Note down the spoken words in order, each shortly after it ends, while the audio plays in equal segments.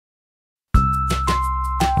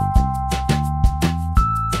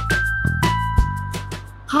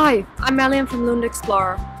Hi, I'm Elian from Lund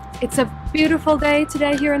Explorer. It's a beautiful day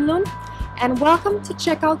today here in Lund, and welcome to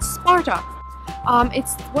check out Sparta.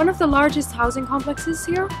 It's one of the largest housing complexes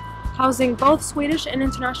here, housing both Swedish and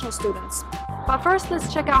international students. But first,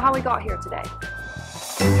 let's check out how we got here today.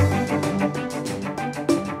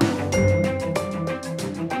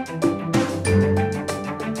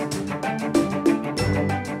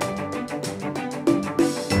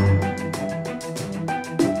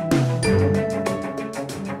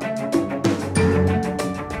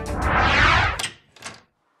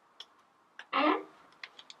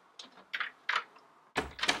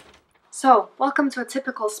 So, welcome to a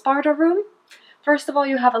typical Sparta room. First of all,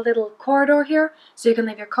 you have a little corridor here, so you can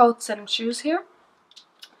leave your coats and shoes here.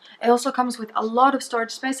 It also comes with a lot of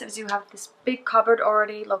storage space, as you have this big cupboard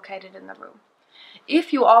already located in the room.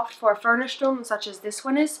 If you opt for a furnished room, such as this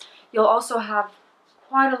one is, you'll also have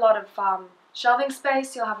quite a lot of shelving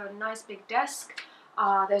space. You'll have a nice big desk.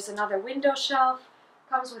 There's another window shelf,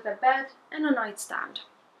 comes with a bed and a nightstand.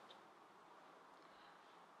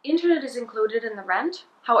 Internet is included in the rent.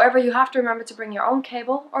 However, you have to remember to bring your own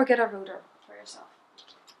cable or get a router for yourself.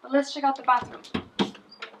 But let's check out the bathroom.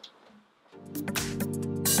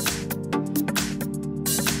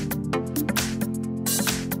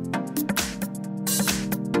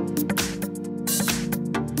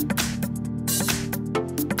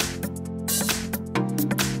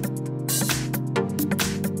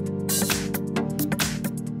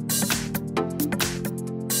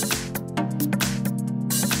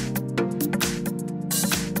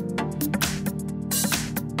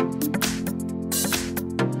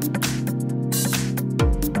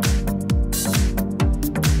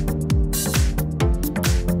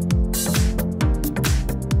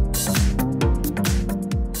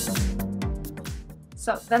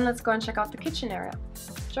 So then let's go and check out the kitchen area.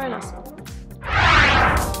 Join us.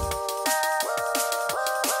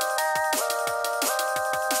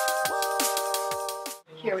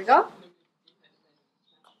 Here we go.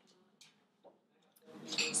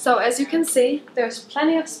 So as you can see, there's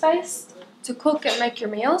plenty of space to cook and make your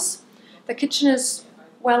meals. The kitchen is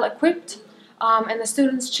well equipped, and the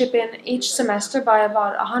students chip in each semester by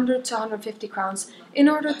about 100 to 150 crowns in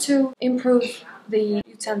order to improve the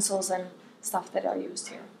utensils and stuff that are used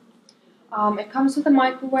here. It comes with a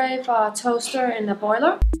microwave, a toaster and a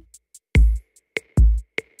boiler.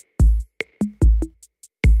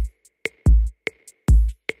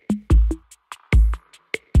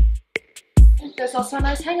 There's also a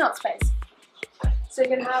nice hangout space, so you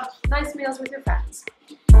can have nice meals with your friends.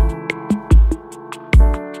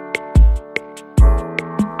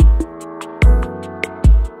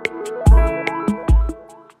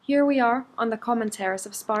 Here we are on the common terrace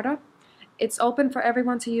of Sparta. It's open for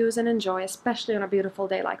everyone to use and enjoy, especially on a beautiful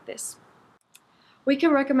day like this. We can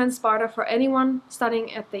recommend Sparta for anyone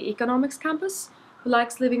studying at the economics campus who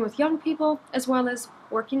likes living with young people as well as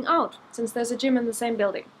working out, since there's a gym in the same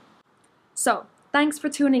building. So, thanks for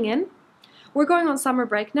tuning in. We're going on summer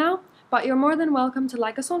break now, but you're more than welcome to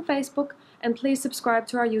like us on Facebook and please subscribe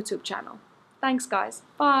to our YouTube channel. Thanks guys,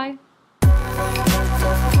 bye!